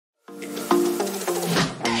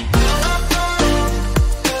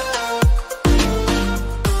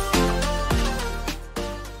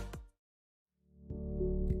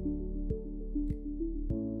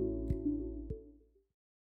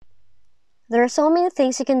There are so many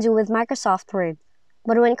things you can do with Microsoft Word,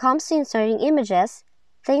 but when it comes to inserting images,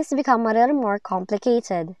 things become a little more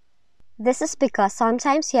complicated. This is because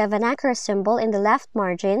sometimes you have an anchor symbol in the left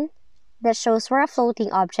margin that shows where a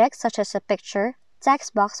floating object such as a picture,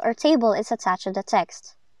 text box, or table is attached to the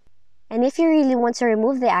text. And if you really want to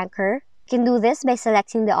remove the anchor, you can do this by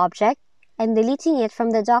selecting the object and deleting it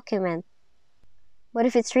from the document. But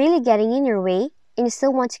if it's really getting in your way and you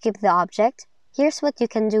still want to keep the object, here's what you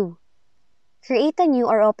can do. Create a new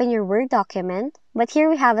or open your Word document, but here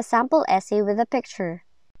we have a sample essay with a picture.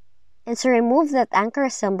 And to remove that anchor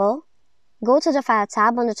symbol, go to the File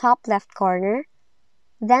tab on the top left corner,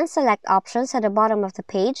 then select Options at the bottom of the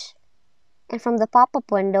page, and from the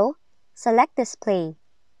pop-up window, select Display.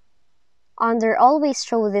 Under Always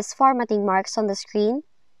Show these formatting marks on the screen,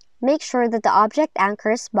 make sure that the Object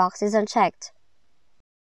Anchors box is unchecked.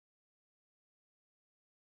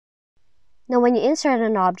 Now when you insert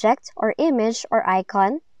an object, or image, or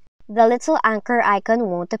icon, the little anchor icon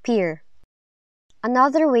won't appear.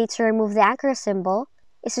 Another way to remove the anchor symbol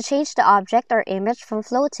is to change the object or image from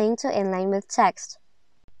floating to inline with text.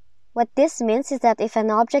 What this means is that if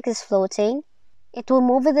an object is floating, it will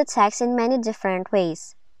move with the text in many different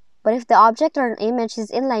ways. But if the object or an image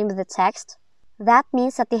is inline with the text, that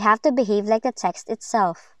means that they have to behave like the text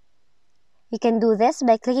itself. You can do this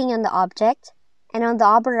by clicking on the object, and on the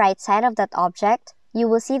upper right side of that object, you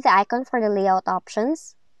will see the icon for the layout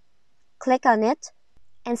options. Click on it,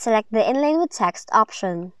 and select the Inline with Text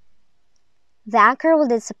option. The anchor will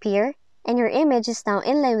disappear, and your image is now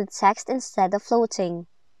inline with text instead of floating.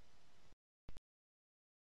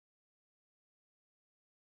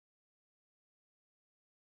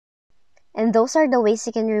 And those are the ways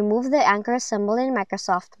you can remove the anchor symbol in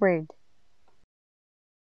Microsoft Word.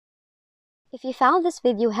 If you found this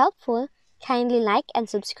video helpful, kindly like and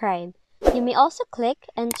subscribe. You may also click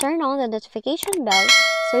and turn on the notification bell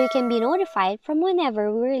so you can be notified from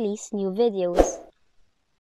whenever we release new videos.